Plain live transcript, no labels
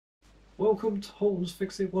Welcome to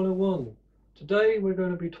Holtonsfixit101. Today we're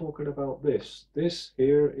going to be talking about this. This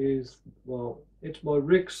here is, well, it's my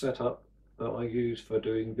rig setup that I use for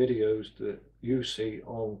doing videos that you see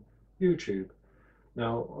on YouTube.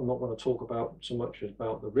 Now, I'm not going to talk about so much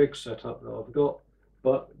about the rig setup that I've got,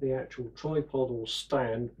 but the actual tripod or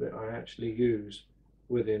stand that I actually use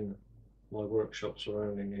within my workshop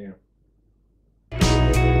surrounding here.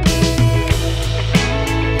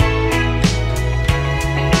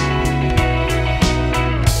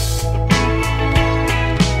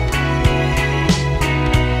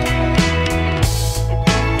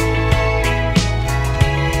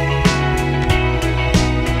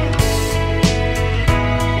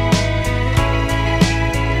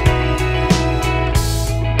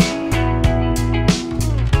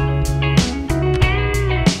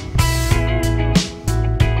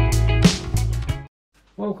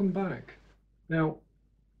 Welcome back. Now,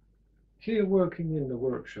 here working in the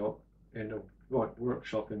workshop, in the right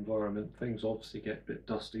workshop environment, things obviously get a bit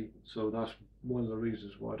dusty, so that's one of the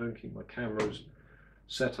reasons why I don't keep my cameras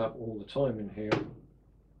set up all the time in here.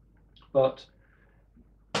 But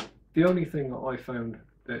the only thing that I found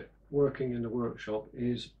that working in the workshop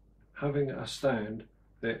is having a stand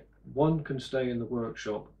that one can stay in the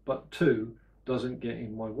workshop, but two doesn't get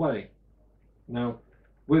in my way. Now,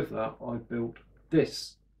 with that, I built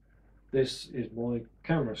this. This is my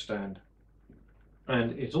camera stand,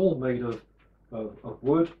 and it's all made of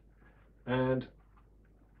wood, and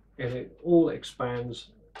it all expands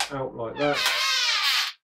out like that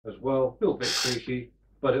as well. A little bit creaky,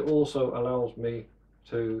 but it also allows me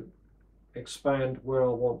to expand where I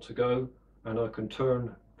want to go, and I can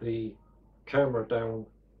turn the camera down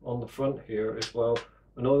on the front here as well,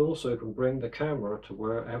 and I also can bring the camera to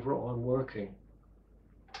wherever I'm working.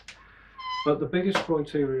 But the biggest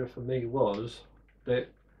criteria for me was that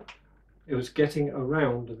it was getting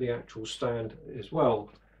around the actual stand as well.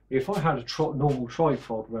 If I had a normal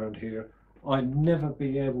tripod around here, I'd never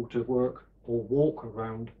be able to work or walk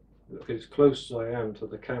around as close as I am to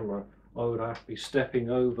the camera. I would have to be stepping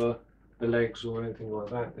over the legs or anything like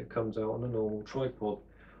that that comes out on a normal tripod.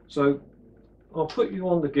 So I'll put you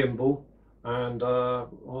on the gimbal and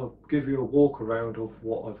I'll give you a walk around of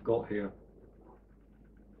what I've got here.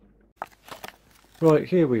 Right,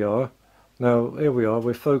 here we are. Now here we are,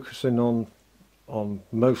 we're focusing on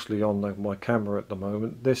mostly on my camera at the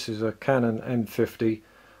moment. This is a Canon M50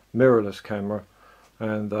 mirrorless camera,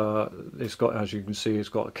 and it's got, as you can see, it's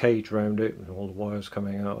got a cage around it and all the wires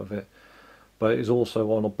coming out of it. But it's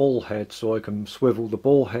also on a ball head, so I can swivel the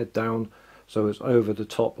ball head down so it's over the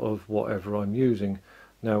top of whatever I'm using.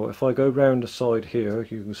 Now if I go round the side here,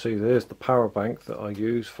 you can see there's the power bank that I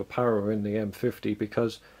use for power in the M50,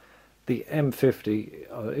 because the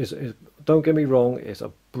M50 is, don't get me wrong, it's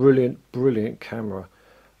a brilliant camera,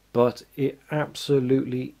 but it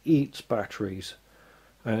absolutely eats batteries.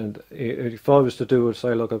 And if I was to do,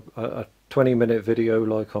 say, like a 20-minute video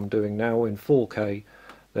like I'm doing now in 4K,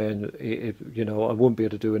 then you know, I wouldn't be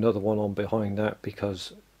able to do another one on behind that,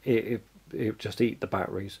 because it just eat the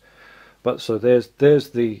batteries. But so there's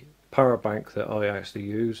the power bank that I actually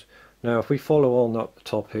use. Now if we follow on up the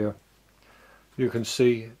top here, you can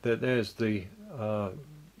see that there's the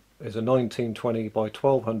there's a 1920 by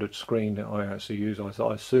 1200 screen that I actually use.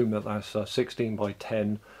 I assume that that's 16 by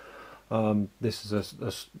 10. This is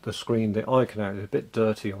the screen that I can actually, a bit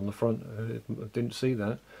dirty on the front. I didn't see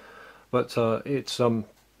that, but it's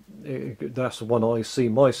that's the one I see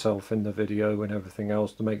myself in the video and everything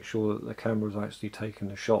else, to make sure that the camera's actually taking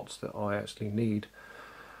the shots that I actually need.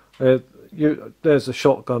 There's a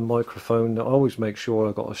shotgun microphone. I always make sure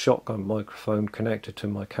I've got a shotgun microphone connected to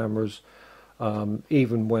my cameras,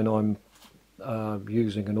 even when I'm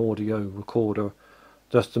using an audio recorder,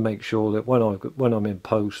 just to make sure that when I'm in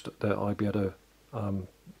post, that I be able to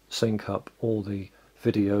sync up all the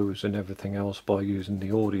videos and everything else by using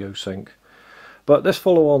the audio sync. But let's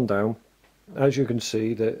follow on down. As you can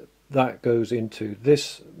see, that goes into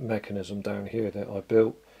this mechanism down here that I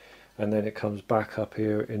built, and then it comes back up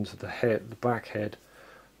here into the back head,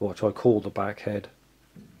 which I call the back head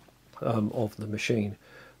of the machine.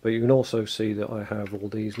 But you can also see that I have all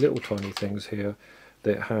these little tiny things here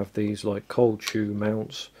that have these like cold shoe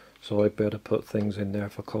mounts, so I better put things in there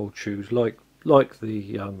for cold shoes, like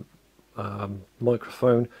the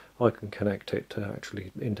microphone. I can connect it to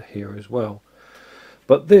actually into here as well.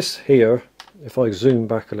 But this here, if I zoom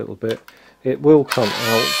back a little bit, it will come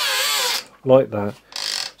out like that.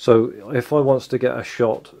 So if I want to get a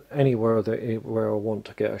shot anywhere where I want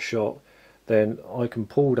to get a shot, then I can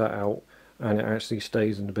pull that out and it actually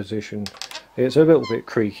stays in the position. It's a little bit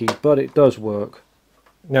creaky, but it does work.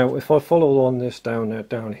 Now if I follow on this down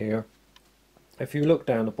here, if you look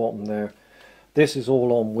down the bottom there, this is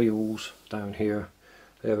all on wheels down here.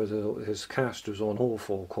 There's casters on all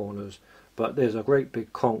four corners, but there's a great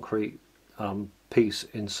big concrete piece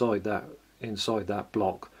inside that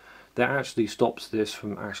block that actually stops this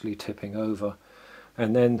from actually tipping over.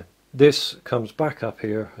 And then this comes back up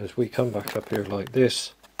here. As we come back up here like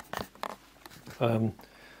this,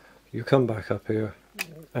 you come back up here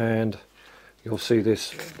and you'll see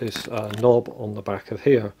this knob on the back of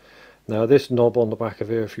here. Now this knob on the back of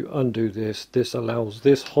here, if you undo this, this allows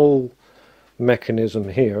this whole mechanism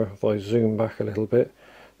here, if I zoom back a little bit,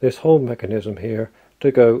 this whole mechanism here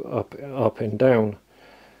to go up and down.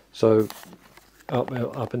 So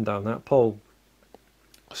up and down that pole.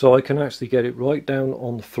 So I can actually get it right down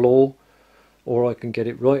on the floor, or I can get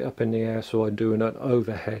it right up in the air, so I'm doing an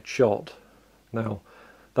overhead shot. Now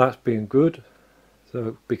that's been good,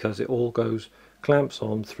 so because it all clamps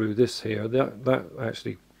on through this here, that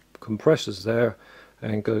actually compresses there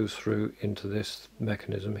and goes through into this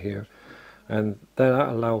mechanism here, and then that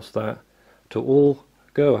allows that to all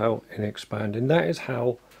go out and expand. And that is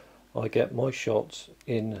how I get my shots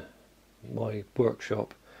in my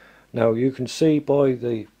workshop. Now you can see by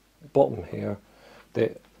the bottom here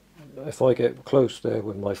that if I get close there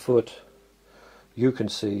with my foot, you can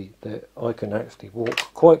see that I can actually walk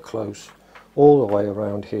quite close all the way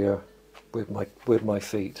around here with my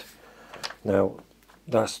feet. Now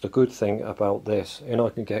that's the good thing about this, and I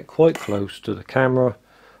can get quite close to the camera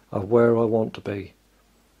of where I want to be.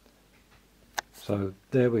 So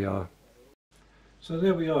there we are.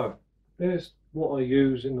 There's what I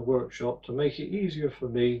use in the workshop to make it easier for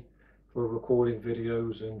me for recording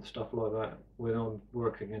videos and stuff like that when I'm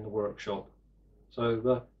working in the workshop.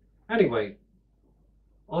 So anyway,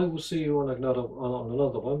 I will see you on another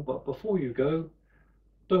one, but before you go,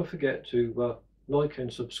 don't forget to like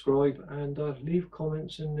and subscribe, and leave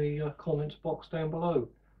comments in the comments box down below,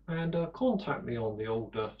 and contact me on the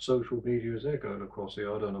old social medias. They're going across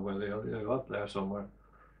here, I don't know where they are, they're up there somewhere.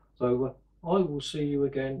 So I will see you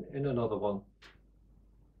again in another one.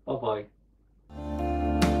 Bye bye.